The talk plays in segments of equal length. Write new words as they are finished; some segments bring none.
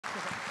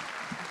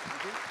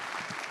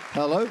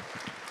Hello.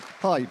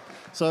 Hi.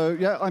 So,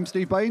 yeah, I'm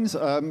Steve Baines.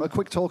 A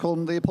quick talk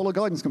on the Apollo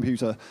guidance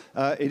computer.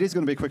 It is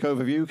going to be a quick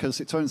overview because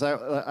it turns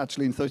out that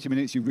actually in 30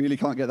 minutes you really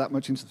can't get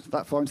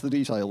that far into the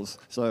details.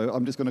 So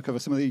I'm just going to cover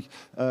some of the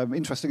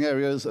interesting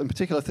areas and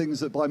particular things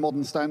that by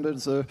modern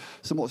standards are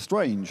somewhat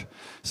strange.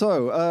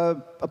 So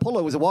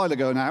Apollo was a while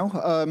ago now,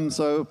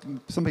 so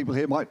some people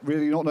here might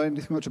really not know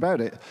anything much about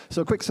it.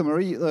 So a quick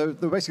summary, there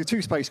were basically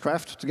two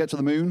spacecraft to get to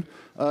the moon.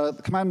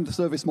 The command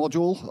service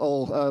module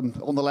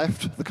on the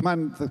left,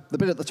 the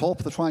bit at the top,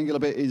 the triangular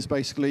bit, is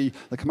basically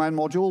the command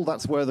module.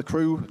 That's where the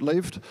crew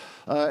lived.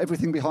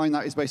 Everything behind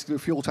that is basically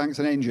fuel tanks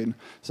and engine.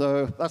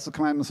 So that's the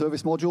command and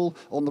service module.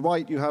 On the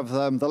right, you have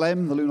the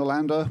LEM, the lunar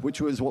lander,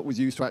 which was what was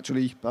used to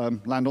actually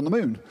land on the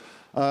moon.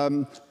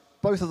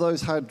 Both of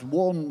those had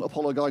one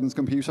Apollo guidance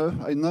computer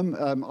in them,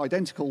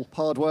 identical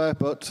hardware,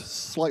 but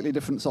slightly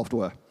different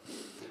software.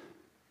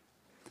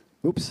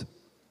 Oops,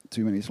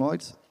 too many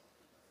slides.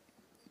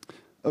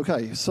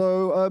 Okay,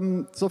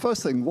 so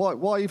first thing,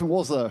 why even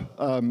was there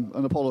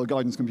an Apollo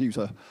guidance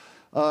computer?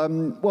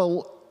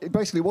 Well, it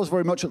basically was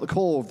very much at the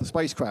core of the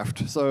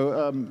spacecraft.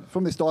 So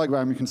from this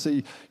diagram, you can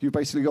see you've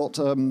basically got,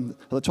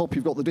 at the top,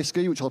 you've got the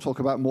DSKY, which I'll talk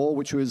about more,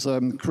 which was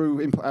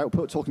crew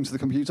input-output talking to the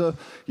computer.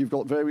 You've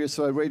got various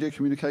radio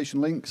communication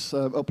links,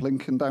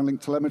 uplink and downlink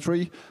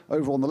telemetry.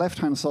 Over on the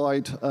left-hand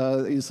side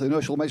is the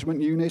inertial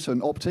measurement unit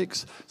and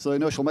optics. So the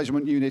inertial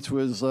measurement unit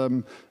was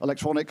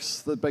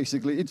electronics that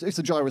basically, it's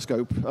a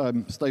gyroscope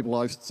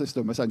stabilized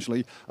system,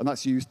 essentially, and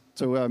that's used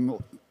to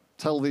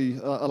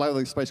allow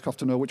the spacecraft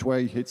to know which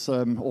way it's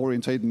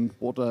oriented and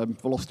what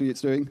velocity it's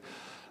doing.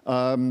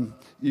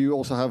 You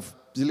also have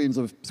zillions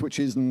of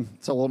switches and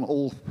so on,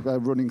 all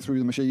running through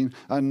the machine.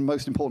 And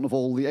most important of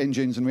all, the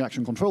engines and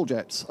reaction control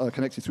jets are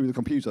connected through the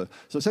computer.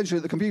 So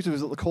essentially, the computer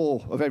is at the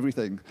core of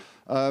everything.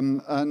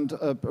 And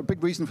a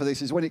big reason for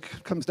this is when it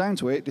comes down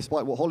to it,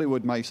 despite what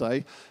Hollywood may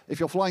say, if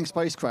you're flying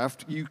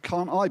spacecraft, you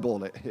can't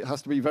eyeball it. It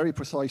has to be very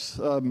precise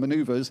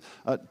maneuvers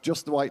at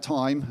just the right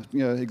time,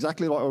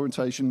 exactly the right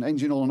orientation,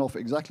 engine on and off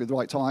at exactly the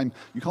right time.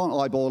 You can't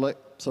eyeball it,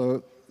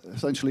 so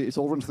essentially, it's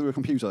all run through a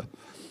computer.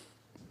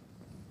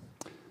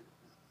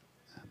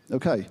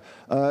 Okay,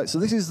 so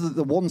this is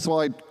the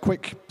one-slide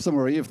quick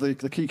summary of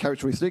the key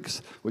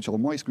characteristics, which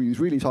on my screen is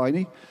really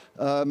tiny.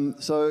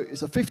 So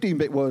it's a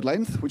 15-bit word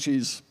length, which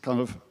is kind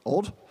of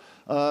odd.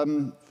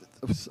 A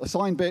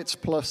signed bit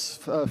plus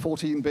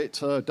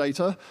 14-bit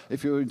data,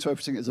 if you're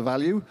interpreting it as a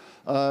value.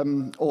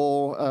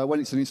 Or when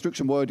it's an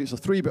instruction word, it's a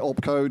 3-bit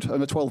opcode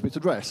and a 12-bit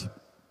address.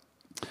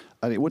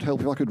 And it would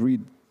help if I could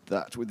read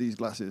that with these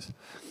glasses.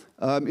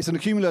 It's an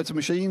accumulator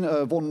machine,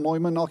 von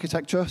Neumann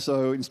architecture,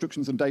 so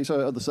instructions and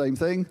data are the same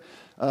thing.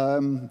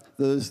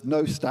 There's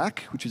no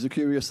stack, which is a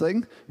curious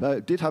thing.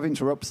 It did have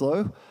interrupts,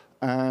 though.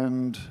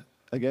 And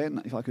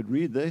again, if I could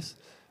read this.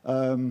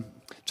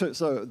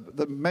 So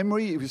the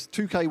memory, it was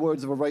 2K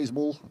words of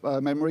erasable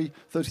memory,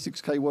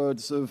 36K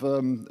words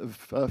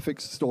of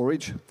fixed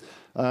storage.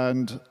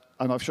 And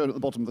I've shown at the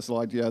bottom of the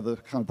slide, the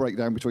kind of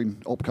breakdown between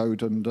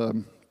opcode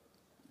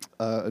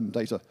and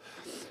data.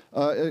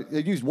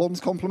 It used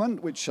one's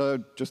complement, which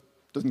just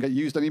doesn't get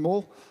used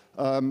anymore.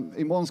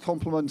 In one's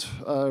complement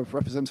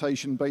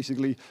representation,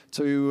 basically,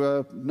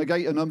 to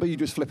negate a number, you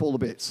just flip all the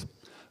bits.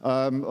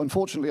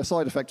 Unfortunately, a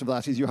side effect of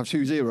that is you have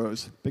two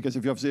zeros, because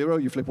if you have 0,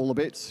 you flip all the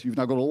bits, you've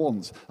now got all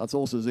ones. That's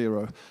also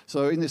 0.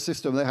 So in this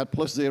system, they had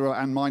 +0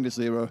 and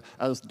 -0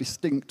 as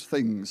distinct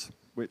things,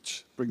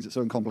 which brings its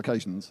own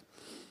complications.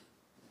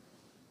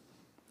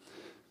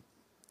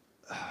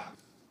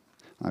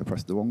 I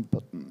pressed the wrong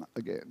button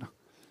again.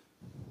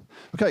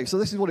 Okay, so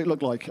this is what it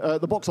looked like.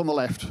 The box on the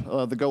left,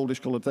 the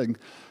goldish-colored thing,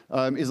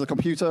 is the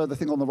computer. The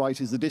thing on the right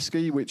is the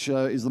DSKY, which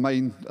is the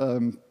main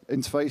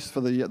interface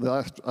for the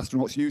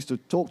astronauts used to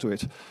talk to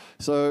it.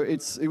 So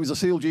it was a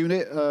sealed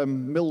unit,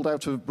 milled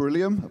out of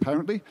beryllium,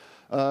 apparently.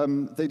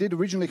 They did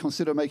originally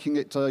consider making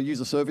it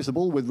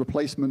user-serviceable with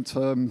replaceable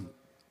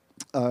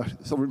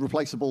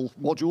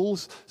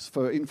modules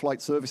for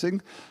in-flight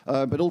servicing,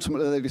 but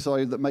ultimately they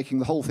decided that making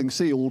the whole thing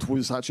sealed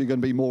was actually going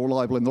to be more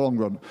reliable in the long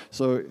run.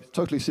 So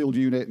totally sealed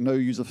unit, no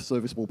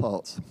user-serviceable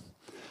parts.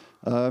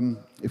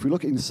 If we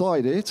look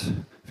inside it,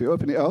 if you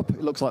open it up,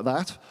 it looks like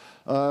that.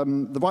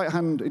 The right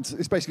hand,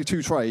 it's basically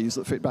two trays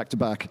that fit back to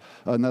back,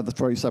 and they're the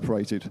trays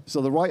separated.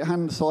 So the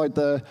right-hand side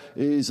there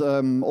is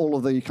all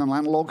of the kind of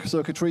analog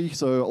circuitry,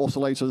 so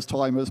oscillators,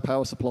 timers,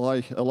 power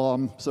supply,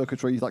 alarm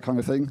circuitry, that kind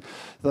of thing.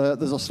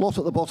 There's a slot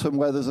at the bottom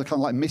where there's a kind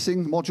of like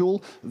missing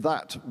module.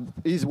 That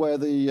is where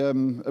the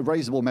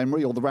erasable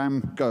memory, or the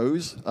RAM,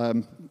 goes,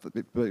 but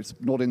it's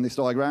not in this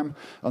diagram.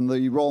 And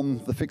the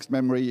ROM, the fixed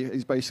memory,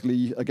 is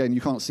basically, again,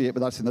 you can't see it, but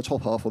that's in the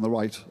top half on the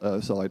right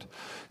side.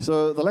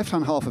 So the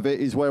left-hand half of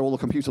it is where all the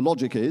computer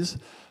logic is,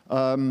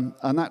 and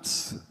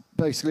that's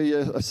basically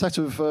a set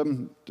of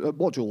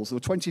modules. There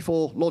are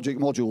 24 logic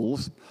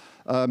modules,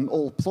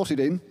 all slotted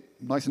in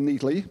nice and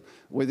neatly,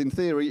 with, in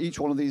theory, each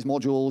one of these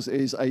modules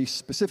is a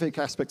specific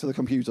aspect of the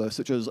computer,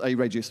 such as a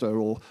register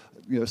or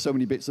so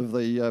many bits of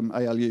the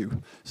ALU.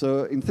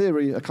 So in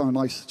theory, a kind of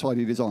nice,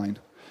 tidy design.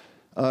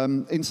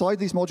 Inside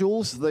these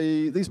modules,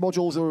 these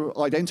modules are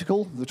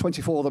identical. There are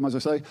 24 of them, as I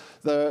say.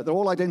 They're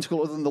all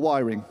identical other than the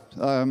wiring.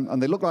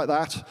 And they look like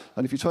that.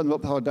 And if you turn them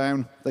upside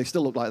down, they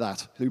still look like that.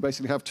 So you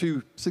basically have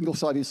two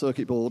single-sided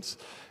circuit boards,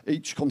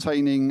 each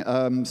containing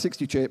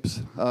 60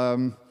 chips,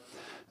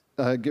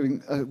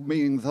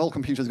 meaning the whole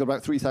computer's got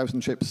about 3,000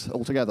 chips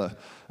altogether.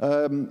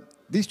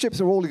 These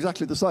chips are all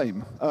exactly the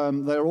same.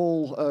 They're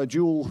all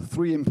dual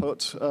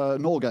 3-input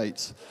NOR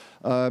gates.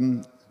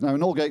 Now,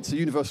 NOR gates are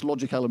universal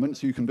logic elements.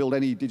 So you can build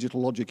any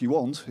digital logic you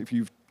want if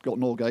you've got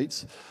NOR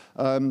gates.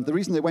 The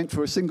reason they went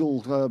for a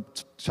single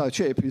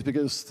chip is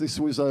because this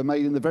was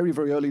made in the very,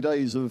 very early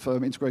days of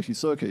integrated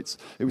circuits.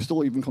 It was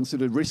still even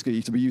considered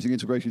risky to be using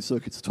integrated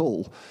circuits at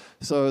all.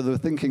 So the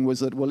thinking was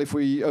that, well, if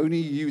we only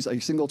use a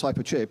single type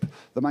of chip,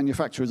 the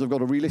manufacturers have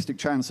got a realistic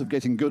chance of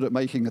getting good at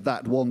making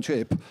that one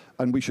chip,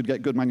 and we should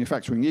get good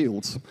manufacturing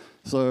yields.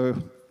 So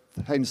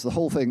hence, the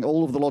whole thing,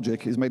 all of the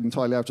logic is made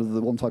entirely out of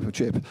the one type of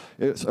chip.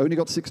 It's only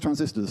got 6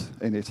 transistors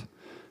in it.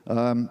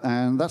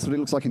 And that's what it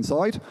looks like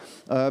inside.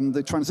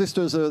 The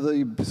transistors are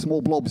the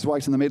small blobs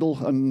right in the middle,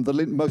 and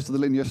most of the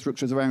linear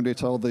structures around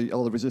it are the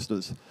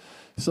resistors.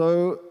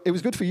 So it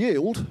was good for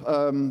yield,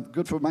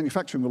 good for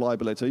manufacturing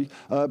reliability,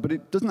 but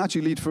it doesn't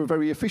actually lead for a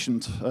very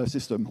efficient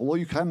system. Although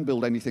you can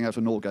build anything out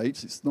of NOR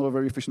gates, it's not a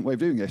very efficient way of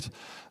doing it.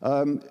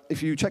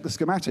 If you check the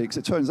schematics,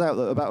 it turns out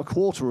that about a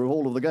quarter of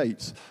all of the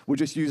gates were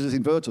just used as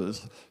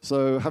inverters.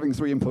 So having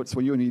 3 inputs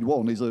when you only need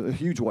 1 is a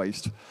huge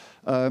waste.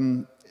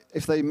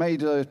 If they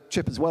made a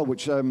chip as well,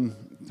 which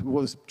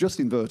was just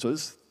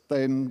inverters,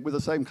 then with the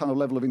same kind of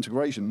level of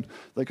integration,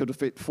 they could have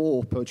fit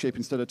 4 per chip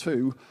instead of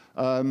 2,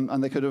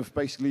 and they could have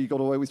basically got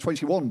away with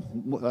 21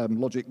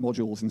 logic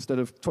modules instead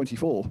of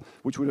 24,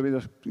 which would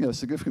have been a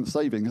significant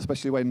saving,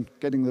 especially when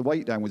getting the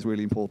weight down was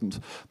really important.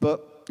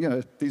 But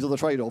these are the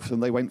trade-offs,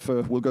 and they went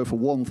for, we'll go for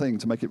one thing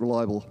to make it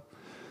reliable.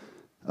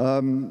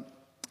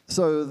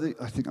 So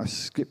I think I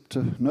skipped,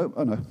 no,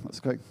 oh no, that's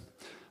okay.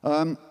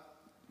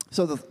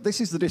 So this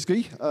is the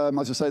diski.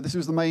 As I say, this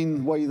was the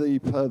main way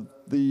the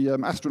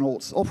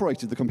astronauts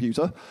operated the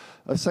computer.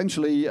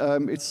 Essentially,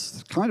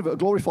 it's kind of a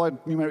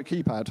glorified numeric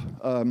keypad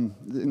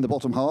in the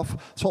bottom half.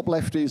 Top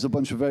left is a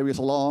bunch of various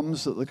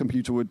alarms that the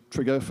computer would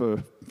trigger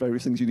for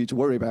various things you need to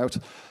worry about.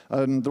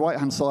 And the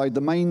right-hand side,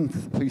 the main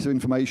piece of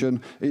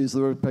information is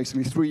there are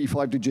basically 3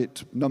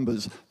 5-digit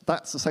numbers.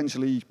 That's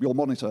essentially your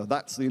monitor.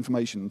 That's the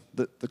information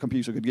that the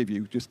computer could give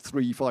you, just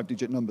 3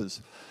 5-digit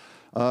numbers.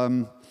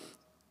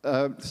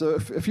 So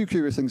a few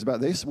curious things about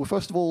this. Well,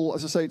 first of all,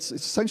 as I say, it's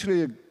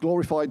essentially a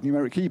glorified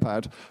numeric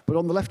keypad, but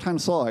on the left-hand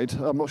side,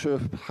 I'm not sure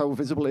how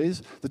visible it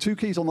is, the 2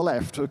 keys on the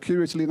left are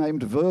curiously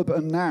named verb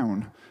and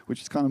noun,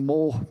 which is kind of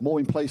more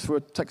in place for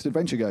a text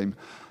adventure game.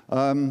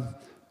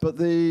 But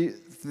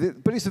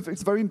it's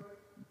a very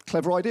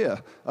clever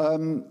idea.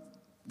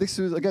 This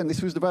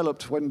was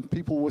developed when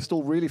people were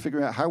still really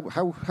figuring out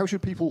how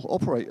should people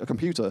operate a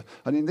computer.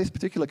 And in this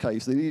particular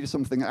case, they needed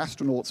something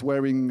astronauts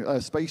wearing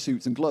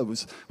spacesuits and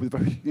gloves with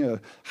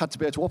had to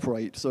be able to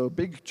operate. So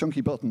big,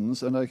 chunky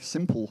buttons and a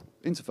simple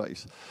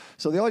interface.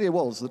 So the idea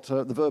was that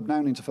the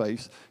verb-noun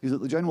interface is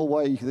that the general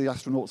way the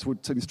astronauts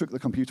would instruct the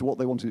computer what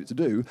they wanted it to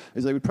do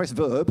is they would press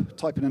verb,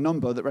 type in a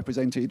number that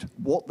represented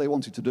what they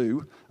wanted to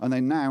do, and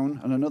then noun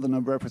and another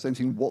number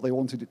representing what they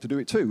wanted it to do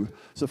it to.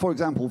 So for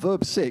example,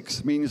 verb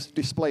 6 means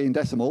display in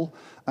decimal,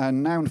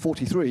 and noun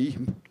 43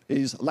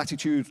 is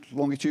latitude,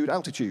 longitude,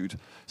 altitude.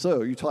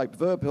 So you type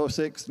verb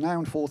 6,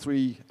 noun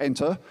 43,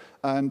 enter,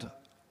 and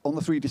on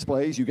the 3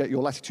 displays you get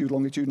your latitude,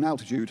 longitude, and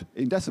altitude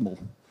in decimal.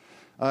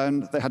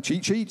 And they had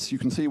cheat sheets. You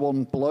can see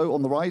one below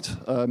on the right,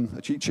 a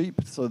cheat sheet,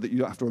 so that you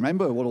don't have to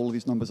remember what all of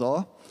these numbers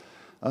are.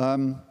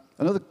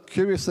 Another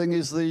curious thing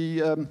is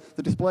the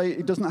display,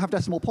 it doesn't have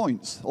decimal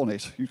points on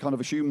it. You kind of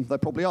assume there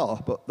probably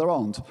are, but there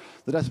aren't.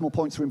 The decimal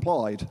points are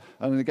implied.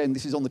 And again,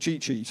 this is on the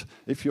cheat sheet.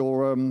 If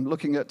you're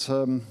looking at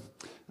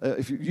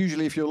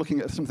usually if you're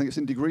looking at something that's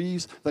in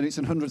degrees, then it's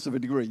in hundredths of a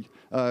degree.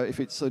 If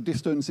it's a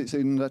distance, it's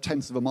in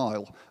tenths of a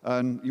mile.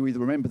 And you either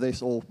remember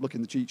this or look in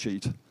the cheat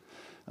sheet.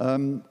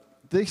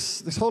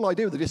 This whole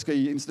idea of the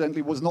diski,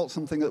 incidentally, was not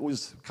something that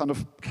was kind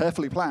of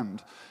carefully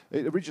planned.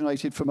 It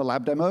originated from a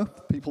lab demo.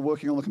 People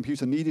working on the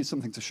computer needed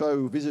something to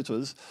show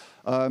visitors,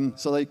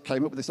 so they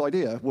came up with this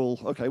idea. Well,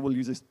 okay, we'll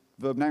use this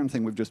verb-noun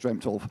thing we've just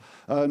dreamt of.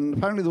 And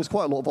apparently there was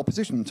quite a lot of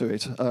opposition to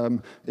it.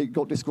 It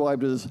got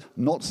described as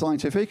not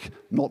scientific,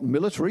 not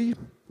military,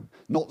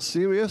 not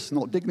serious,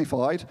 not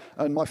dignified,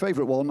 and my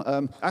favorite one,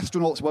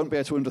 astronauts won't be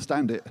able to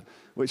understand it,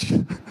 which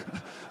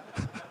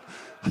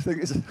I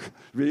think is,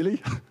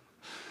 really?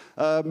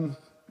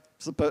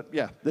 But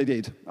yeah, they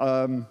did.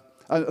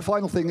 And the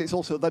final thing,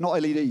 they're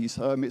not LEDs.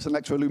 It's an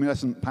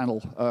electroluminescent panel,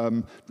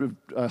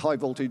 high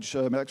voltage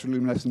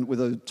electroluminescent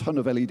with a ton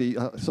of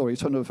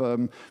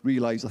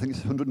relays. I think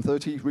it's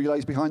 130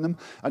 relays behind them.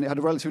 And it had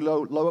a relatively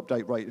low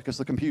update rate because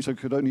the computer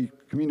could only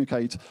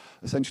communicate,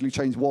 essentially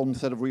change one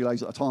set of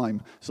relays at a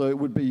time. So it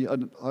would be, I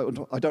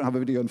don't have a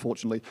video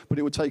unfortunately, but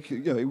it would take,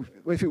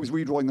 if it was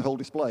redrawing the whole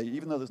display,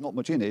 even though there's not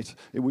much in it,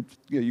 it would,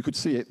 you could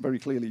see it very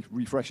clearly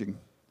refreshing.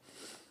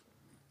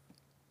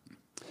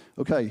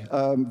 Okay,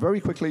 very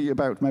quickly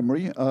about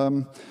memory.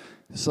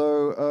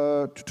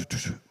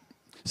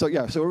 So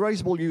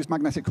erasable used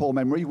magnetic core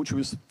memory, which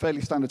was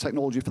fairly standard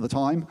technology for the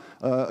time.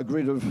 A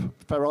grid of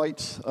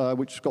ferrites,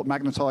 which got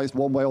magnetized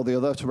one way or the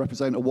other to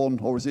represent a 1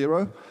 or a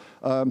 0.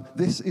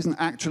 This isn't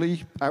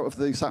actually out of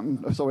the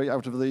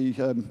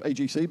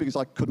AGC, because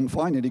I couldn't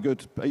find any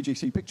good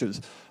AGC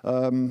pictures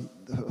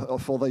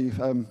for the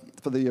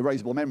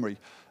erasable memory.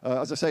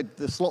 As I said,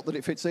 the slot that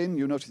it fits in,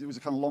 you notice it was a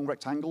kind of long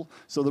rectangle,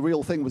 so the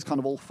real thing was kind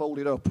of all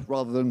folded up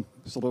rather than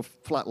sort of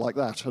flat like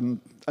that,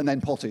 and then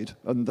potted,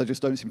 and there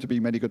just don't seem to be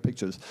many good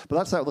pictures. But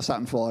that's out of the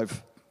Saturn V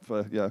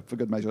for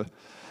good measure.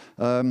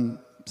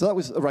 So that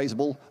was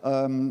erasable.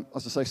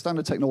 As I say,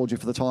 standard technology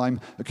for the time.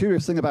 A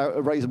curious thing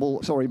about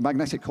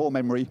magnetic core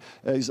memory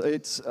is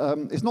it's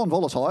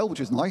non-volatile,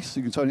 which is nice.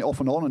 You can turn it off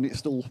and on, and it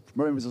still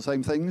remembers the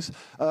same things.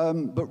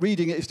 But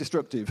reading it is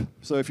destructive.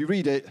 So if you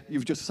read it,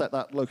 you've just set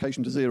that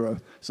location to 0.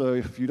 So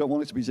if you don't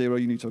want it to be 0,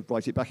 you need to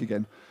write it back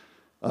again.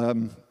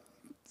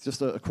 It's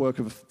just a quirk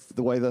of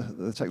the way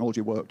the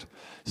technology worked.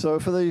 So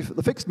for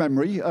the fixed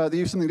memory, they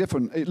used something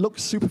different. It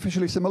looks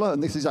superficially similar,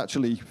 and this is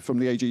actually from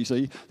the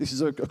AGC. This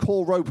is a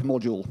core rope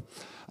module.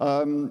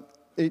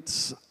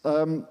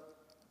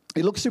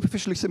 It looks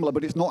superficially similar,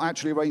 but it's not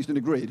actually arranged in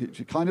a grid.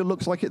 It kind of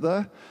looks like it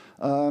there.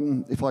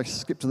 If I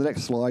skip to the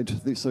next slide,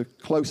 it's a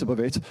close-up of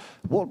it.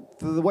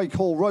 The way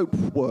core rope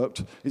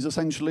worked is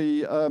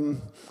essentially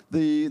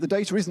the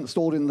data isn't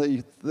stored in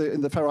the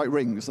ferrite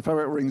rings. The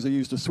ferrite rings are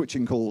used as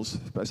switching cores,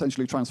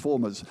 essentially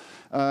transformers.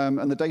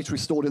 And the data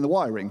is stored in the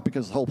wiring,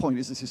 because the whole point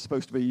is this is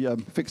supposed to be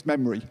fixed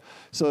memory.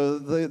 So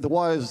the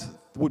wires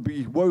would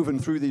be woven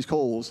through these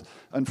cores,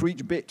 and for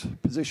each bit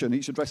position,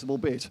 each addressable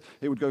bit,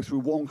 it would go through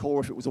one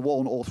core if it was a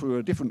 1, or through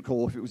a different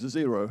core if it was a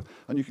 0.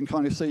 And you can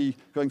kind of see,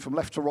 going from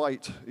left to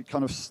right, it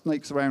kind of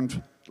snakes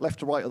around left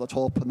to right at the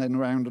top, and then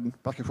around and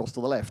back across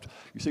to the left.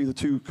 You see the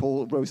 2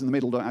 core rows in the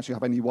middle don't actually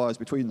have any wires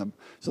between them.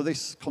 So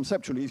this,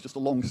 conceptually, is just a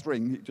long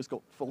string. It just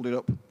got folded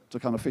up to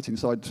kind of fit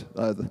inside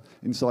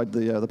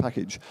the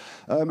package.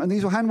 And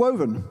these were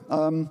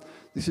hand-woven.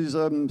 This is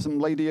some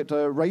lady at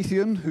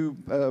Raytheon who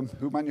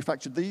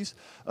manufactured these,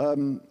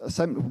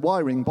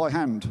 wiring by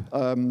hand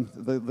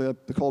the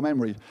core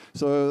memory.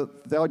 So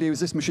the idea was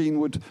this machine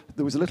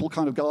there was a little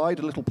kind of guide,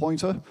 a little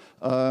pointer.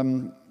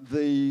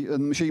 The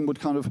machine would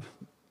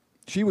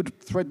she would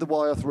thread the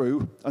wire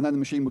through, and then the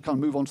machine would kind of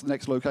move on to the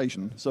next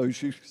location. So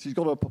she's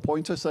got a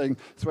pointer saying,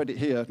 thread it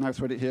here, now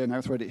thread it here,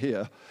 now thread it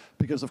here.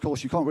 Because, of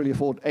course, you can't really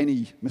afford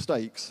any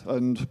mistakes.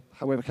 And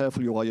however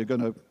careful you are,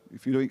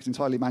 if you're doing it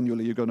entirely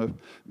manually, you're going to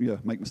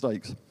make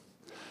mistakes.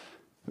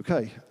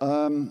 OK.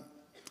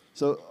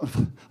 So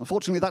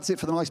unfortunately, that's it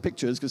for the nice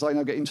pictures, because I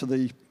now get into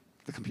the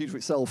computer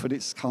itself, and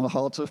it's kind of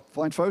hard to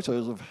find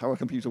photos of how a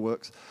computer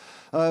works.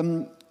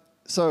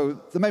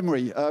 So the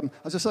memory,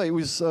 as I say, it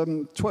was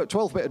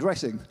 12-bit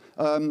addressing,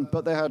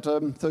 but they had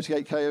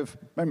 38K of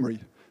memory.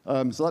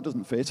 So that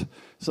doesn't fit.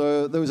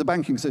 So there was a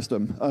banking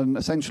system, and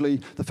essentially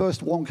the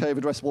first 1K of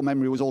addressable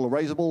memory was all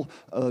erasable.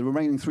 The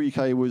remaining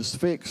 3K was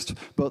fixed,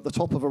 but the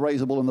top of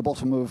erasable and the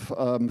bottom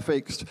of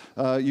fixed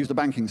used a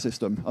banking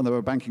system, and there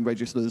were banking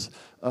registers,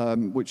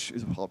 which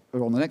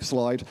are on the next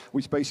slide,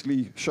 which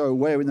basically show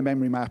where in the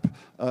memory map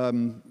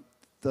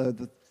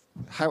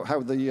how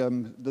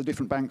the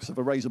different banks of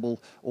erasable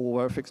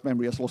or fixed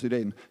memory are slotted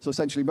in. So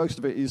essentially, most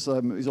of it is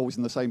always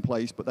in the same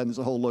place, but then there's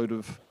a whole load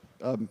of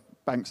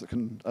banks that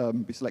can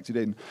be selected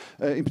in.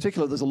 In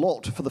particular, there's a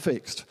lot for the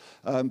fixed.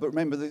 But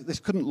remember, this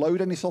couldn't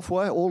load any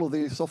software. All of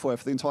the software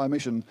for the entire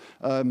mission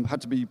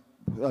had to be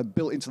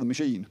built into the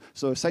machine.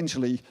 So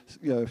essentially,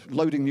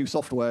 loading new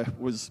software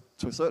was,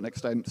 to a certain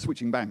extent,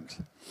 switching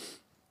banks.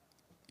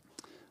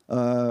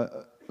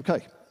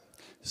 OK.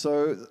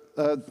 So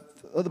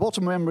at the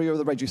bottom memory are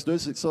the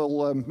registers. It's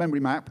all memory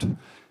mapped.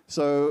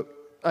 So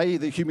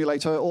the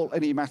accumulator,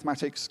 any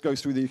mathematics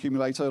goes through the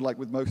accumulator, like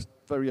with most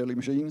very early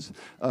machines.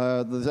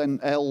 There's then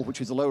L,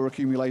 which is a lower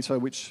accumulator,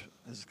 which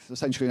is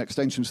essentially an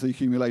extension to the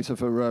accumulator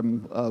for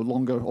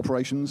longer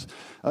operations.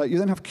 You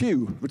then have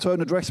Q,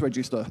 return address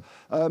register.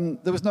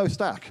 There was no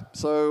stack.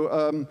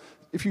 So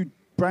if you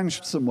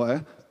branched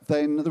somewhere,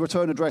 then the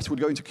return address would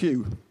go into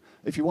Q.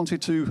 If you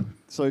wanted to,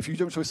 so if you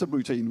jumped to a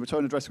subroutine,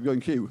 return address would go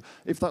in Q.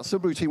 If that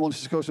subroutine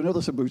wanted to go to another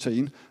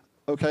subroutine,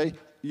 OK,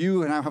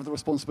 you now have the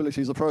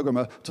responsibility as a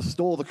programmer to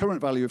store the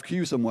current value of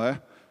Q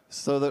somewhere,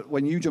 so that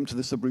when you jump to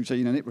the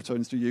subroutine and it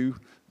returns to you,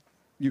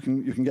 you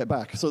can get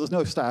back. So there's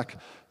no stack.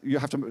 You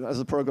have to, as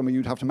a programmer,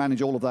 you'd have to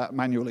manage all of that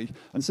manually.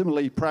 And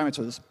similarly,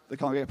 parameters, they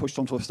can't get pushed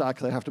onto a stack.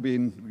 They have to be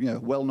in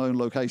well-known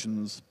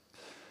locations.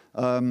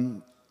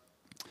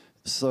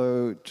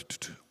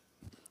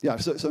 Yeah,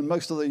 so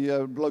most of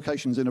the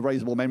locations in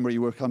erasable memory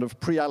were kind of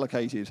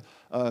pre-allocated.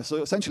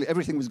 So essentially,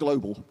 everything was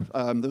global.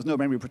 There was no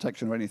memory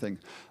protection or anything.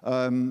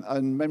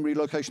 And memory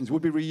locations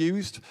would be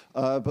reused,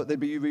 but they'd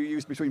be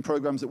reused between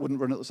programs that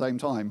wouldn't run at the same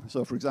time.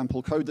 So for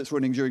example, code that's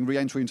running during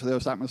re-entry into the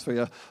Earth's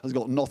atmosphere has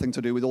got nothing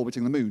to do with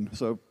orbiting the moon.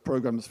 So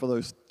programs for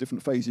those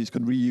different phases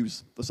can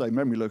reuse the same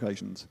memory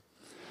locations.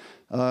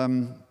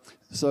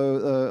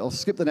 So I'll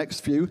skip the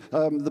next few.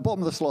 The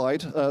bottom of the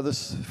slide,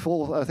 there's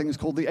 4 things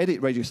called the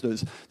edit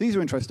registers. These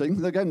are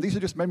interesting. Again, these are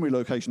just memory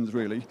locations,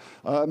 really.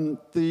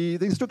 The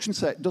instruction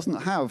set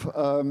doesn't have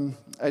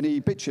any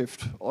bit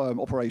shift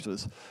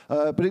operators,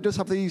 but it does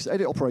have these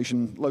edit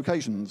operation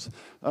locations.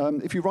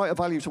 If you write a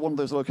value to one of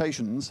those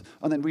locations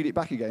and then read it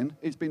back again,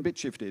 it's been bit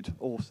shifted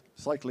or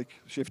cyclic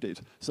shifted.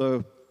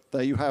 So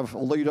there you have,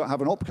 although you don't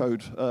have an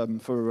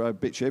opcode for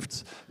bit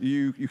shifts,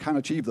 you can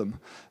achieve them.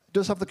 It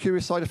does have the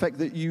curious side effect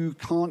that you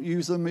can't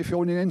use them if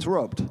you're in an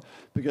interrupt,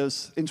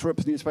 because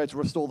interrupts need to be able to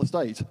restore the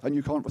state, and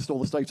you can't restore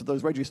the state of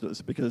those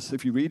registers, because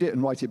if you read it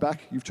and write it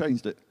back, you've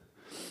changed it.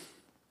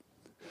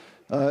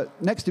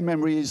 Next in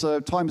memory is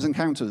timers and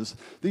counters.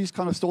 These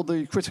kind of store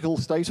the critical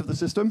state of the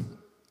system.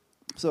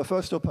 So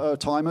first up,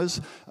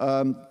 timers.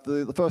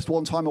 The first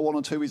one, timer 1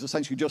 and 2, is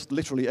essentially just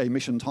literally a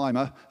mission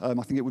timer. I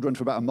think it would run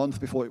for about a month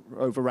before it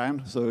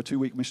overran, so a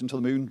 2-week mission to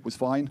the moon was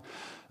fine.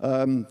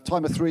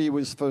 Timer 3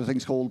 was for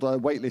things called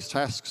waitlist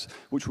tasks,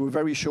 which were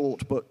very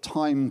short but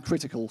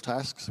time-critical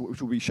tasks,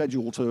 which would be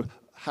scheduled to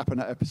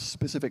happen at a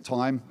specific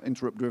time,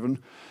 interrupt-driven.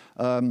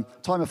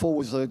 Timer 4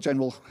 was a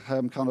general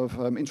kind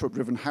of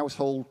interrupt-driven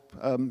housekeeping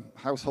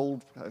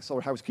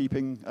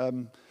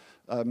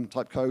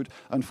type code,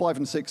 and 5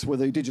 and 6 were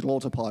the digital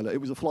autopilot. It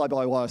was a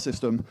fly-by-wire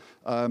system,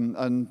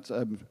 and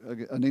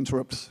an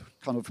interrupt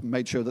kind of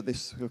made sure that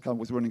this kind of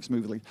was running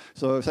smoothly.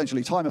 So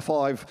essentially, timer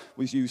 5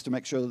 was used to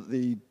make sure that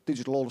the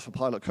digital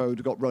autopilot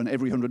code got run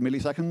every 100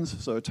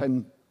 milliseconds, so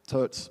 10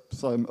 Hertz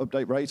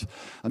update rate.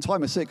 And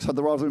timer 6 had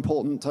the rather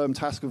important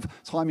task of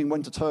timing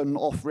when to turn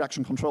off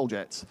reaction control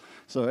jets.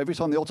 So every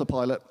time the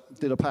autopilot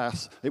did a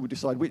pass, it would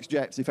decide which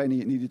jets, if any,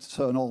 it needed to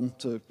turn on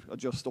to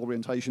adjust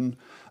orientation.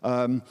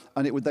 And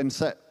it would then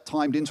set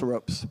timed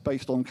interrupts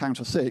based on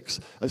counter 6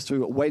 as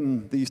to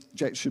when these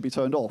jets should be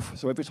turned off.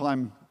 So every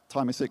time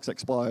timer 6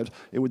 expired,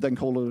 it would then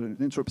call an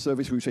interrupt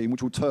service routine,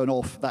 which would turn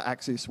off that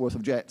axis worth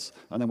of jets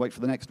and then wait for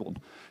the next one.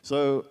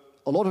 So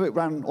a lot of it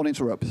ran on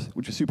interrupts,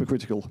 which is super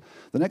critical.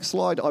 The next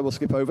slide I will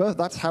skip over.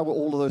 That's how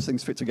all of those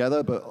things fit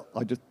together, but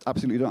I just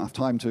absolutely don't have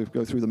time to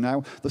go through them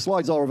now. The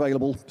slides are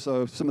available,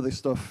 so some of this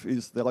stuff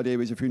is, the idea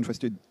is if you're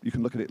interested, you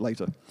can look at it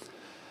later.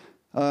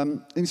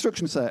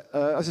 Instruction set.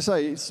 As I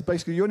say, it's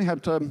basically, you only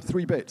had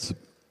 3 bits.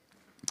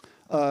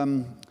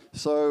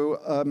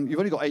 So you've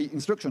only got 8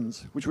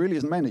 instructions, which really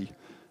isn't many.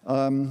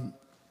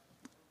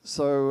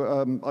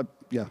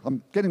 Yeah,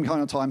 I'm getting behind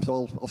on time,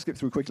 so I'll skip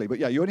through quickly. But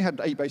yeah, you only had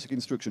 8 basic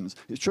instructions.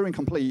 It's Turing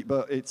complete,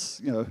 but it's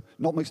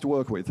not much to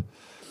work with.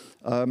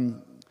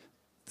 One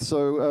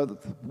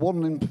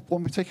in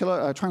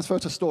particular, transfer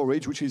to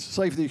storage, which is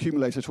save the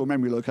accumulator to a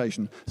memory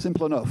location.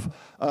 Simple enough.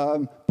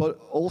 But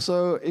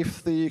also,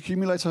 if the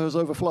accumulator has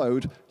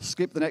overflowed,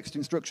 skip the next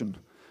instruction.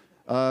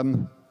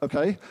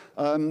 Okay.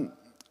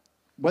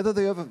 Whether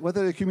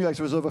the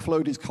accumulator has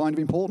overflowed is kind of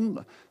important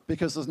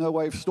because there's no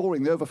way of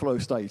storing the overflow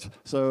state.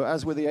 So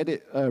as with the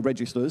edit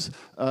registers,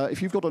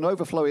 if you've got an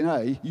overflow in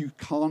A, you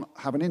can't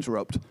have an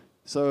interrupt.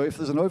 So if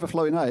there's an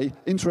overflow in A,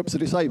 interrupts are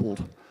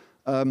disabled.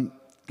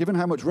 Given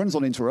how much runs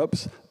on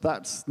interrupts,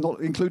 that's not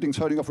including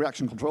turning off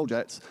reaction control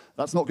jets,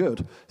 that's not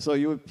good. So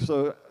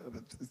the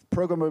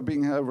programmer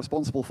being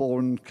responsible for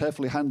and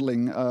carefully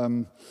handling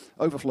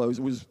overflows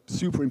was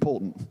super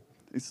important.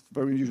 It's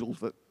very unusual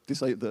that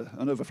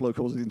an overflow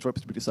causes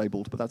interrupts to be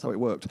disabled, but that's how it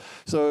worked.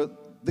 So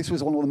this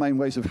was one of the main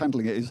ways of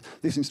handling it, is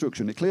this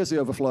instruction. It clears the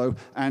overflow,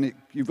 and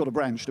you've got a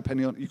branch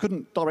depending on, you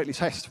couldn't directly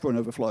test for an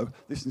overflow.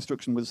 This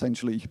instruction was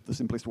essentially the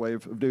simplest way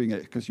of doing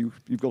it, because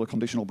you've got a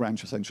conditional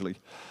branch, essentially.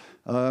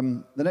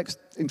 The next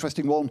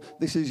interesting one,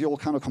 this is your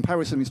kind of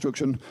comparison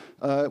instruction,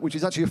 which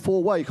is actually a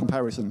 4-way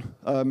comparison.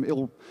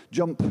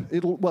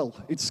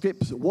 It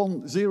skips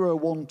 1, 0,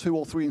 1, 2,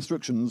 or 3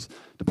 instructions,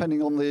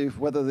 depending on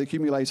whether the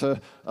accumulator,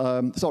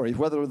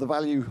 whether the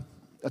value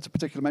at a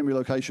particular memory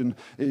location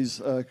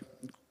is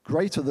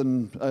greater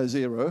than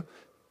 0,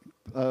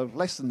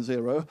 less than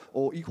 0,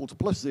 or equal to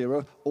plus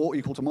 0, or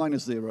equal to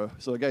minus 0.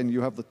 So again, you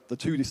have the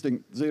 2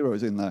 distinct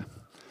zeros in there.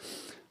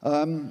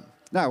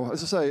 Now,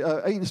 as I say,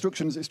 8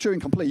 instructions, it's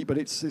Turing complete, but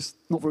it's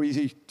not very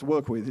easy to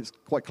work with. It's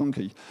quite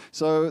clunky.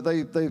 So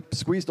they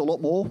squeezed a lot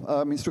more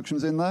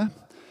instructions in there.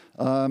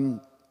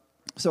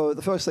 So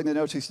the first thing they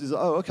noticed is,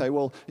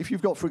 if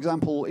you've got, for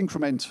example,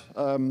 increment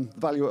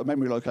value at a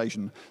memory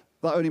location,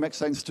 that only makes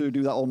sense to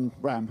do that on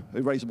RAM,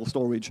 erasable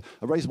storage.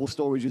 Erasable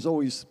storage is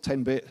always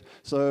 10-bit,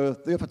 so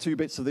the upper 2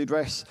 bits of the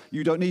address,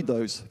 you don't need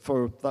those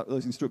for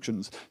those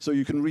instructions. So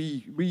you can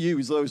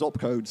reuse those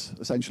opcodes,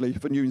 essentially,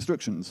 for new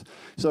instructions.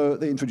 So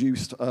they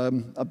introduced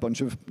a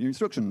bunch of new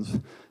instructions.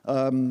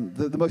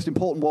 The most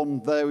important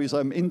one there is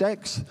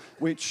index,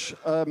 which,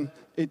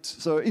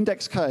 so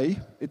index k,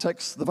 it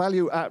takes the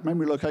value at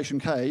memory location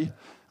k,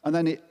 and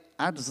then it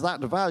adds that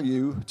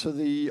value to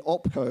the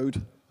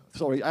opcode,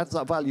 adds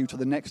that value to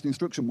the next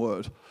instruction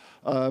word,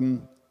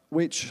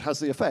 which has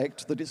the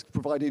effect that it's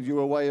provided you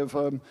a way of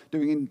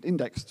doing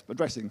indexed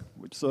addressing.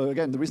 So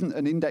again, there isn't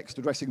an indexed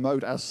addressing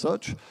mode as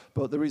such,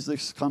 but there is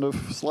this kind of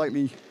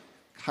slightly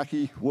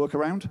hacky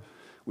workaround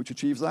which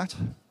achieves that.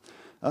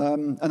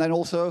 And then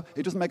also,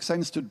 it doesn't make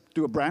sense to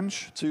do a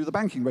branch to the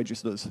banking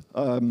registers,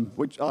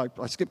 which I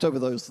skipped over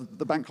those.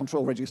 The bank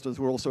control registers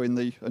were also in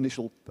the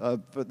initial,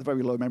 the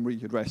very low memory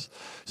address.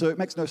 So it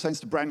makes no sense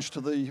to branch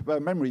to the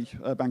memory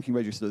banking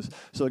registers.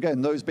 So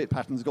again, those bit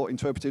patterns got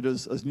interpreted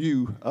as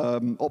new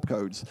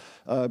opcodes.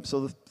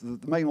 So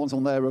the main ones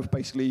on there are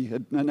basically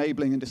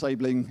enabling and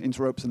disabling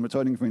interrupts and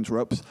returning from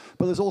interrupts.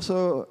 But there's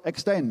also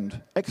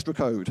extend, extra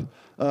code.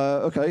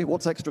 OK,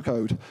 what's extra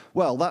code?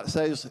 Well, that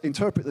says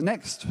interpret the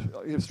next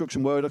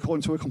instruction word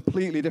according to a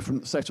completely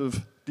different set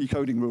of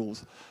decoding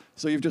rules.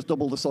 So you've just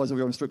doubled the size of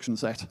your instruction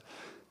set.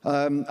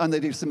 And they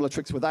did similar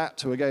tricks with that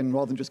to, again,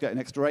 rather than just get an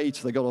extra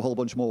 8, they got a whole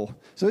bunch more.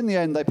 So in the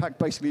end, they packed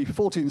basically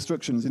 40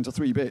 instructions into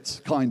 3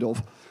 bits, kind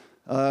of.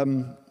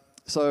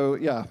 So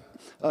yeah,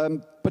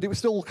 but it was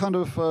still kind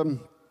of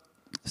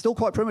still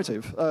quite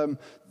primitive.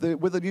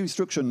 With the new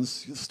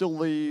instructions, still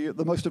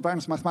the most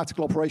advanced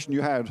mathematical operation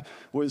you had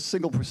was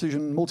single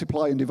precision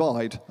multiply and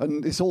divide.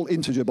 And it's all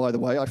integer, by the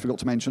way, I forgot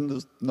to mention.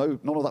 There's none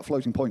of that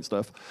floating point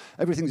stuff.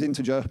 Everything's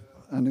integer,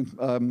 and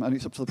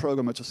it's up to the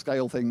programmer to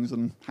scale things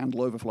and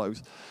handle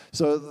overflows.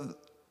 So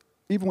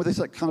even with this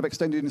kind of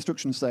extended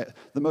instruction set,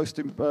 the most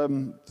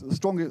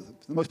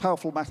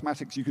powerful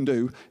mathematics you can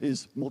do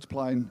is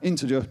multiplying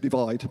integer,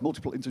 divide,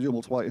 multiple integer,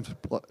 multiply,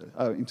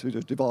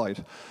 integer,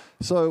 divide.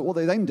 So what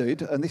they then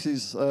did, and this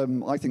is,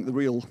 I think, the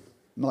real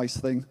nice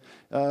thing,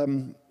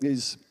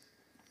 is,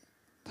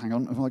 hang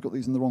on, have I got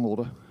these in the wrong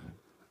order?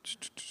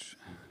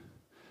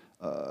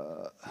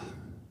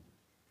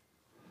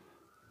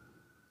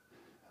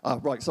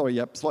 Right, sorry,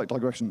 yep, slight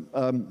digression.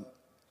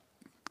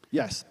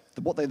 Yes.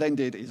 What they then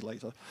did is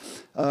later.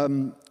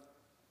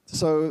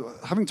 So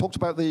having talked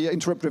about the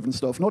interrupt-driven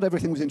stuff, not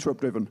everything was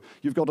interrupt-driven.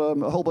 You've got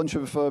a whole bunch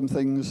of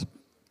things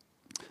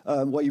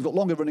where you've got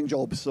longer-running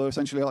jobs, so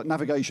essentially like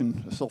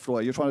navigation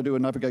software. You're trying to do a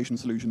navigation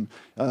solution.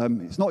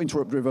 It's not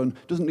interrupt-driven,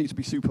 doesn't need to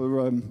be super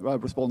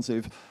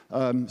responsive.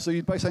 So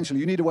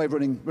you need a way of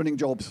running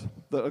jobs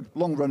that are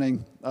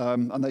long-running,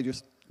 and they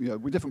just,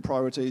 with different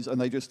priorities,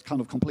 and they just kind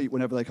of complete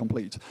whenever they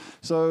complete.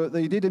 So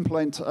they did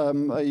implement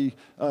a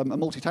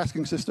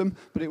multitasking system,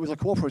 but it was a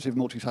cooperative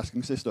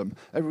multitasking system.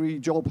 Every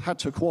job had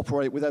to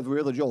cooperate with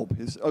every other job.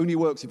 It only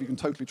works if you can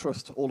totally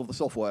trust all of the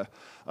software.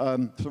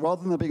 So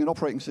rather than there being an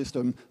operating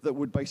system that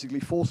would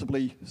basically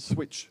forcibly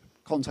switch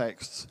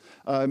contexts.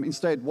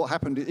 Instead, what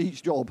happened at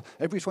each job,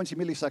 every 20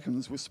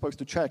 milliseconds was supposed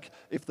to check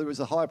if there is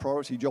a higher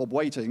priority job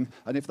waiting,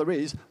 and if there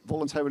is,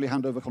 voluntarily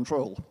hand over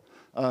control.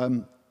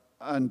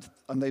 And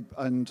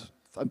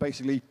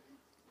basically,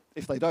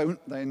 if they don't,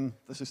 then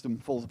the system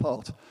falls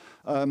apart.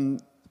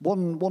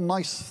 One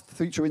nice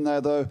feature in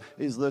there, though,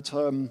 is that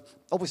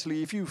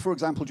obviously, if you, for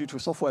example, due to a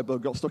software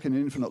bug, got stuck in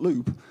an infinite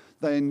loop,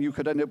 then you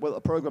could end up with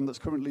a program that's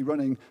currently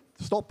running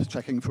stops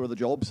checking for other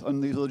jobs,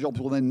 and these other jobs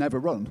will then never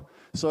run.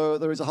 So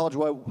there is a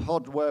hardware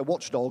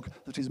watchdog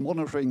that is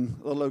monitoring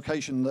the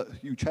location that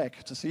you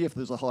check to see if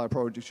there's a higher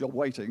priority job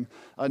waiting.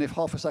 And if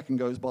half a second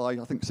goes by,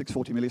 I think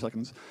 640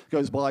 milliseconds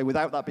goes by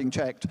without that being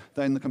checked,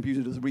 then the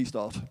computer does a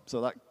restart. So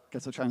that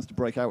gets a chance to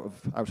break out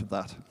of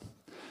that.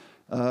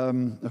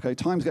 OK,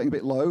 time's getting a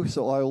bit low,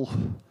 so I'll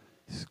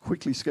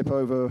quickly skip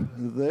over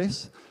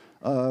this.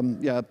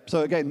 Yeah,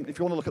 so again, if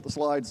you want to look at the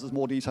slides, there's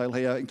more detail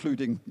here,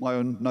 including my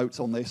own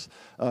notes on this.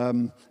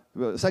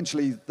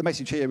 Essentially, the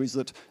message here is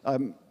that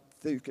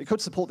it could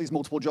support these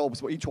multiple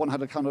jobs, but each one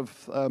had a kind of,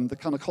 the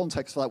kind of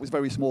context for that was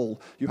very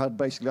small. You had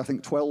basically, I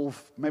think,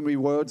 12 memory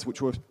words,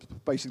 which were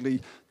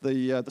basically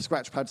the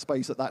scratchpad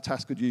space that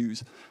task could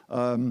use,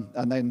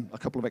 and then a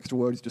couple of extra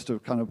words just to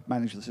kind of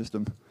manage the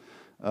system.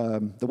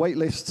 The wait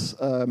lists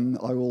I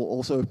will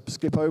also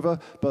skip over,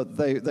 but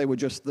they were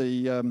just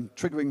the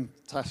triggering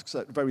tasks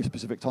at very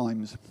specific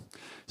times.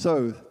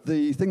 So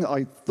the thing that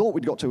I thought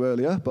we'd got to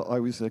earlier, but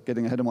I was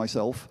getting ahead of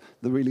myself,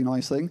 the really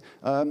nice thing,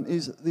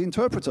 is the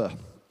interpreter.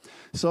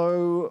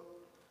 So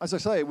as I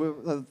say,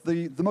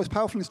 the most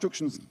powerful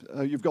instructions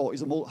you've got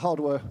is a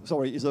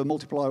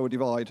multiply or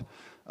divide,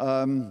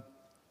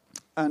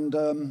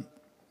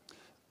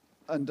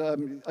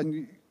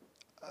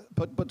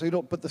 But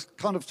the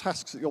kind of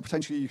tasks that you're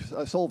potentially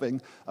solving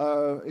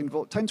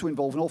tend to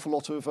involve an awful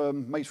lot of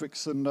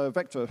matrix and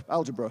vector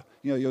algebra.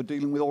 You're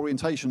dealing with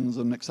orientations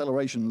and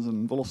accelerations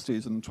and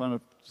velocities and trying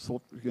to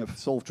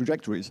solve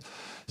trajectories.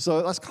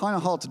 So that's kind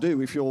of hard to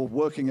do if you're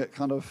working at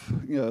kind of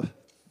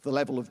the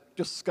level of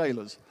just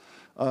scalars.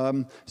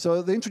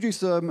 So they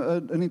introduced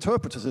an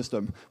interpreter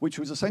system, which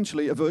was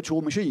essentially a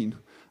virtual machine.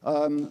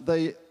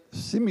 They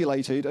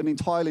simulated an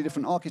entirely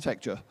different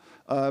architecture,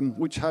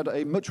 which had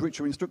a much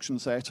richer instruction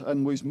set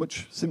and was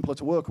much simpler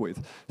to work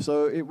with.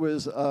 So it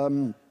was,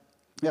 you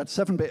had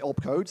 7-bit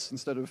opcodes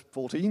instead of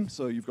 14,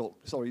 so you've got,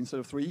 instead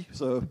of 3,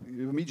 so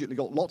you've immediately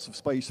got lots of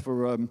space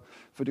for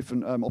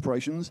different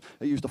operations.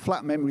 It used a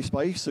flat memory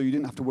space, so you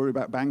didn't have to worry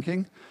about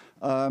banking.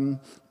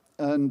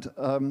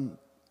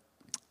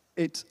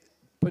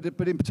 But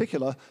in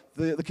particular,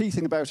 the key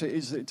thing about it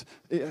is it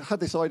had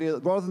this idea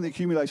that rather than the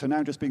accumulator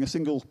now just being a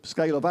single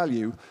scalar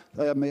value,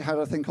 it had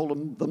a thing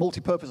called the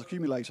multi-purpose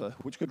accumulator,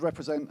 which could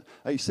represent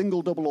a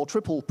single, double, or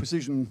triple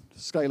precision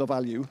scalar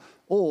value,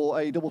 or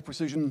a double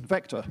precision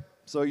vector.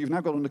 So you've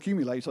now got an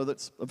accumulator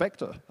that's a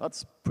vector.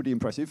 That's pretty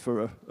impressive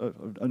for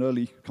an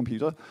early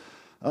computer.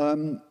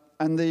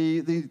 And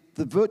the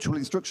virtual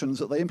instructions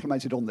that they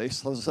implemented on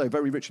this, as I say, a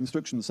very rich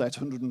instruction set,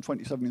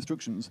 127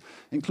 instructions,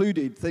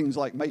 included things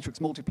like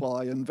matrix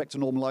multiply and vector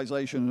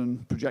normalization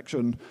and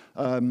projection,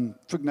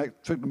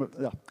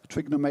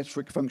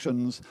 trigonometric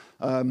functions,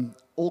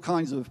 all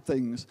kinds of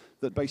things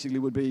that basically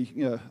would be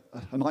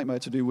a nightmare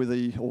to do with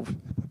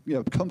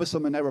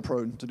cumbersome and error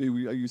prone to do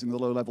using the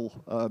low level,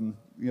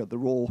 the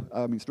raw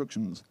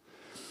instructions.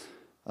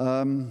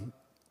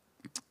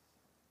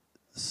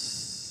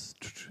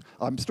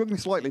 I'm struggling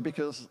slightly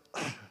because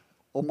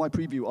on my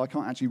preview I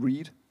can't actually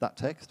read that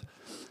text.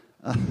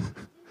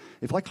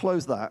 If I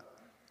close that,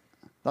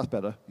 that's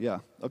better. Yeah.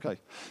 Okay.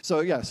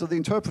 So the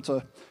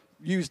interpreter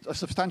used a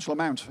substantial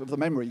amount of the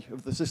memory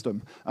of the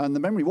system, and the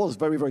memory was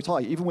very, very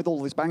tight. Even with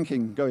all this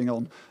banking going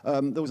on,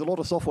 there was a lot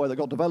of software that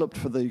got developed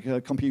for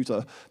the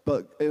computer,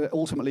 but it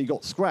ultimately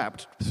got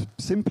scrapped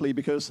simply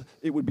because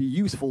it would be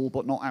useful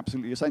but not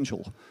absolutely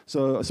essential.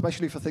 So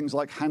especially for things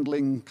like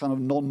handling kind of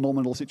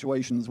non-nominal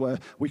situations where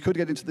we could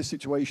get into this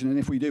situation, and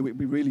if we do, it'd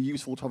be really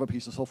useful to have a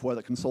piece of software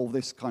that can solve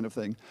this kind of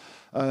thing.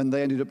 And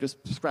they ended up just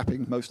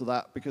scrapping most of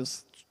that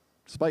because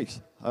space.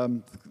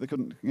 They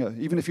couldn't,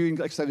 even if you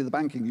extended the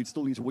banking, you'd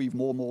still need to weave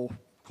more and more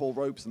core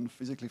ropes and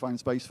physically find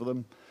space for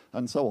them,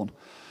 and so on.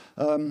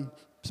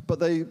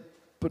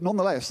 But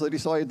nonetheless, they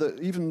decided that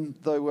even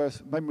though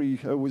memory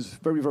was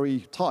very,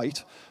 very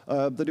tight,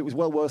 that it was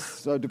well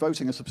worth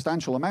devoting a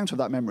substantial amount of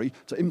that memory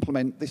to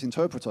implement this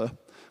interpreter,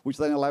 which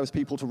then allows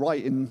people to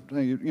write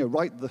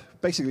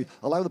basically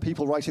allow the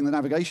people writing the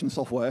navigation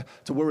software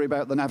to worry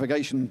about the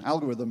navigation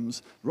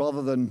algorithms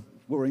rather than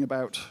worrying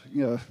about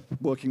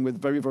working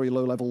with very, very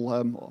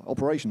low-level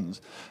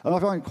operations. And I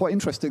find it quite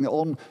interesting that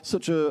on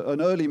such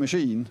an early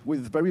machine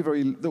with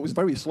that was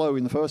very slow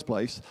in the first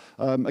place.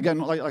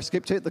 Again, I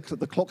skipped it.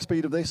 The clock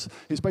speed of this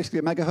is basically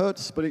a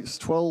megahertz, but it's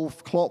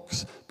 12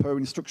 clocks per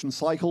instruction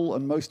cycle,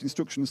 and most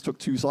instructions took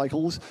 2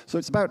 cycles. So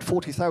it's about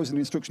 40,000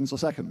 instructions a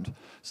second.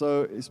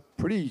 So it's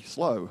pretty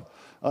slow.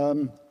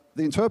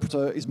 The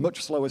interpreter is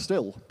much slower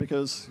still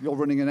because you're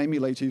running an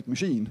emulated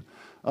machine.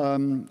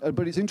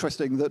 But it's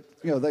interesting that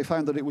they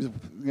found that it was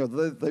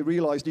they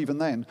realized even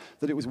then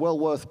that it was well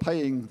worth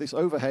paying this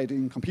overhead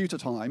in computer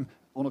time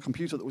on a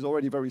computer that was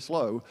already very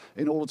slow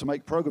in order to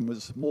make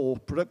programmers more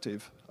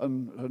productive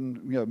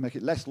and make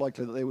it less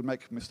likely that they would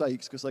make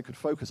mistakes because they could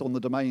focus on the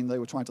domain they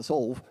were trying to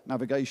solve,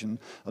 navigation,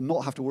 and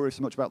not have to worry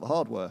so much about the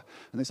hardware.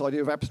 And this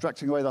idea of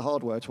abstracting away the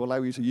hardware to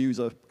allow you to use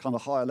a kind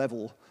of higher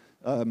level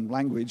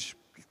language.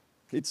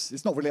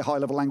 It's not really a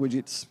high-level language.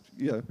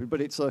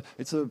 But it's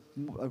an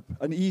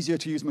easier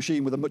to use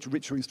machine with a much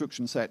richer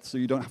instruction set, so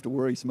you don't have to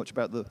worry so much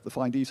about the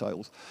fine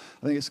details.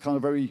 I think it's kind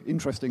of very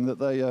interesting that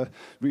they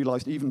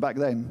realized even back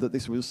then that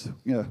this was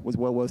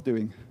well worth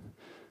doing.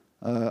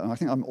 And I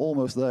think I'm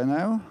almost there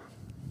now.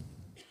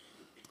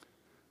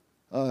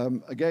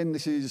 Again,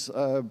 this is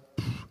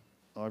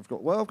I've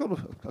got a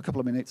couple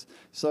of minutes.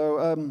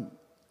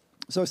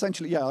 So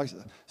essentially,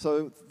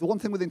 so the one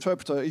thing with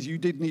interpreter is you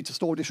did need to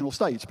store additional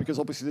state because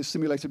obviously this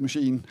simulated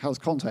machine has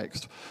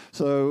context.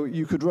 So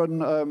you could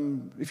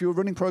run, if you were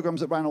running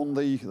programs that ran on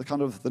the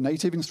kind of the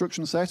native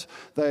instruction set,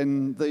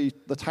 then the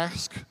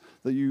task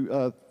that you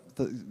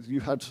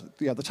had,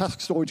 the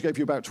task storage gave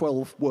you about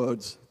 12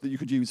 words that you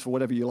could use for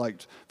whatever you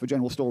liked for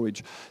general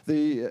storage.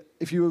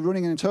 If you were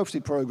running an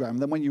interpreted program,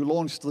 then when you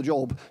launched the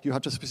job, you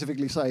had to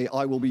specifically say,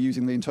 I will be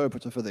using the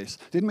interpreter for this.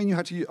 Didn't mean you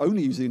had to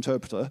only use the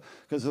interpreter,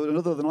 because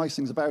another of the nice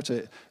things about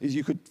it is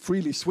you could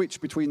freely switch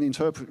between the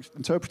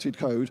interpreted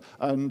code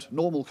and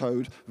normal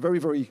code very,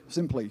 very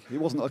simply. It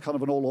wasn't a kind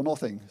of an all or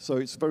nothing. So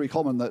it's very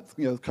common that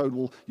code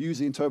will use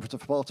the interpreter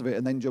for part of it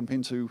and then jump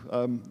into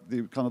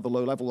the kind of the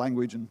low-level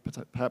language and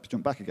perhaps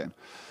jump back again.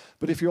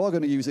 But if you are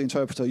going to use the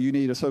interpreter, you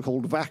need a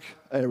so-called VAC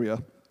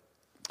area,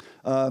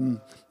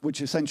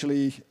 which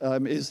essentially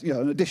is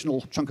an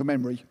additional chunk of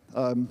memory.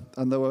 And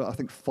there were, I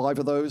think, 5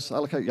 of those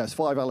allocated. Yes,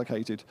 5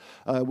 allocated,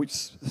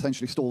 which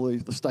essentially store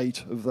the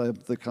state of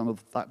the kind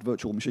of that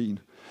virtual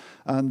machine.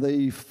 And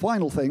the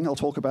final thing I'll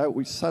talk about,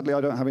 which sadly I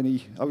don't have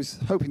any. I was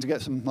hoping to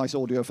get some nice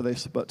audio for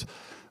this, but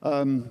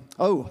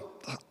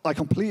I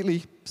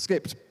completely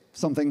skipped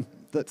something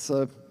that's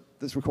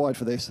required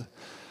for this.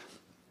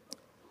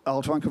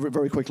 I'll try and cover it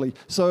very quickly.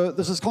 So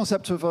there's this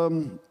concept of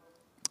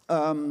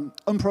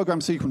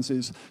unprogrammed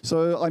sequences.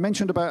 So I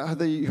mentioned about how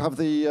you have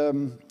the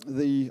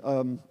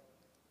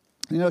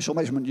inertial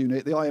measurement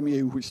unit, the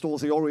IMU, which stores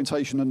the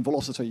orientation and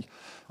velocity.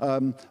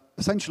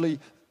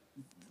 Essentially,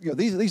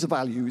 these are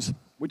values.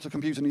 which the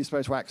computer needs to be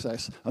able to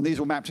access, and these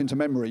were mapped into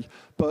memory.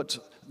 But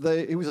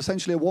it was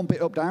essentially a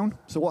one-bit up-down.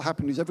 So what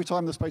happened is every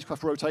time the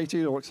spacecraft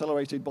rotated or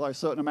accelerated by a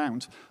certain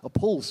amount, a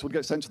pulse would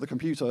get sent to the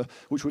computer,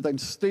 which would then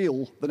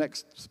steal the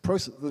next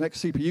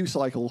CPU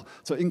cycle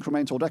to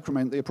increment or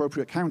decrement the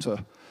appropriate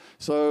counter.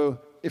 So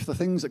if the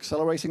thing's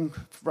accelerating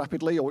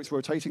rapidly or it's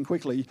rotating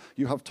quickly,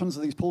 you have tons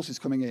of these pulses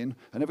coming in,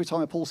 and every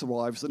time a pulse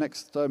arrives, the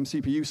next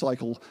CPU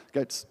cycle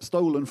gets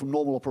stolen from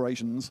normal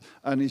operations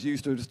and is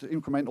used to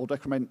increment or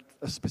decrement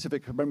a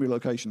specific memory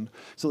location.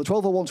 So the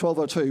 1201,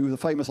 1202, the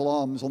famous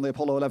alarms on the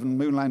Apollo 11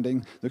 moon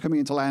landing, they're coming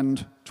into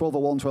land,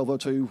 1201,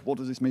 1202, what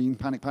does this mean?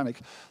 Panic,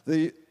 panic.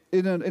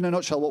 In a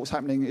nutshell, what was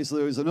happening is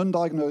there was an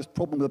undiagnosed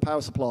problem with the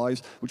power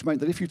supplies, which meant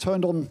that if you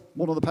turned on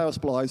one of the power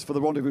supplies for the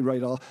rendezvous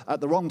radar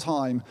at the wrong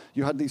time,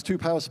 you had these two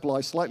power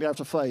supplies slightly out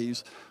of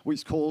phase,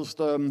 which caused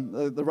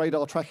the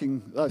radar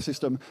tracking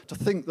system to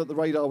think that the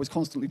radar was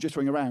constantly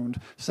jittering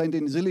around, send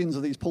in zillions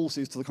of these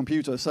pulses to the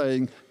computer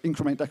saying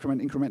increment,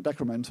 decrement, increment,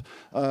 decrement,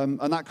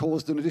 and that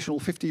caused an additional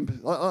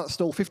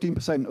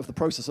 15% of the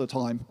processor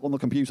time on the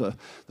computer.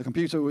 The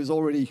computer was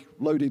already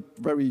loaded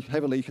very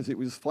heavily because it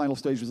was final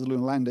stages of the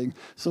lunar landing.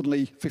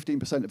 Suddenly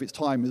 15% of its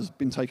time has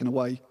been taken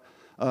away.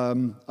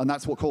 And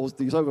that's what caused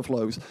these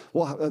overflows,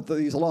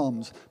 these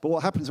alarms. But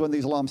what happens when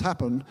these alarms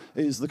happen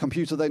is the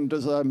computer then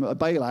does a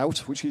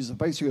bailout, which is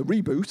basically a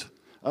reboot,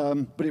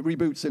 but it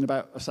reboots in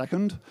about a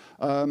second.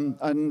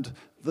 And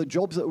the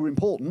jobs that were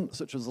important,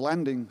 such as the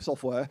landing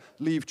software,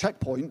 leave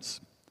checkpoints.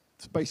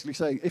 It's basically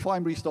saying, if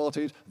I'm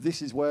restarted,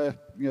 this is where,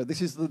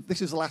 this is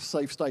the last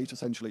safe state,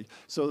 essentially.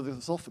 So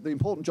the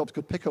important jobs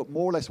could pick up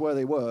more or less where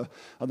they were,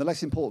 and the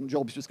less important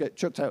jobs just get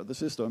chucked out of the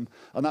system,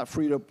 and that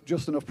freed up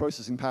just enough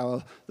processing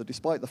power that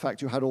despite the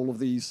fact you had all of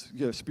these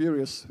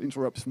spurious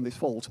interrupts from this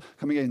fault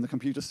coming in, the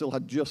computer still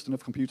had just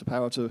enough computer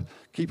power to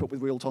keep up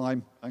with real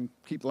time and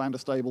keep the lander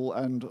stable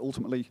and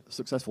ultimately a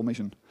successful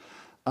mission.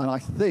 And I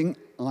think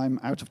I'm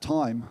out of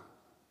time.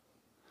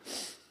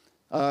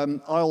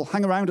 I'll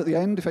hang around at the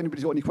end if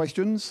anybody's got any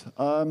questions.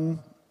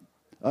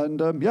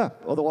 Yeah,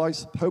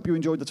 otherwise, hope you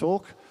enjoyed the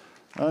talk,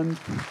 and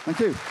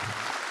thank you.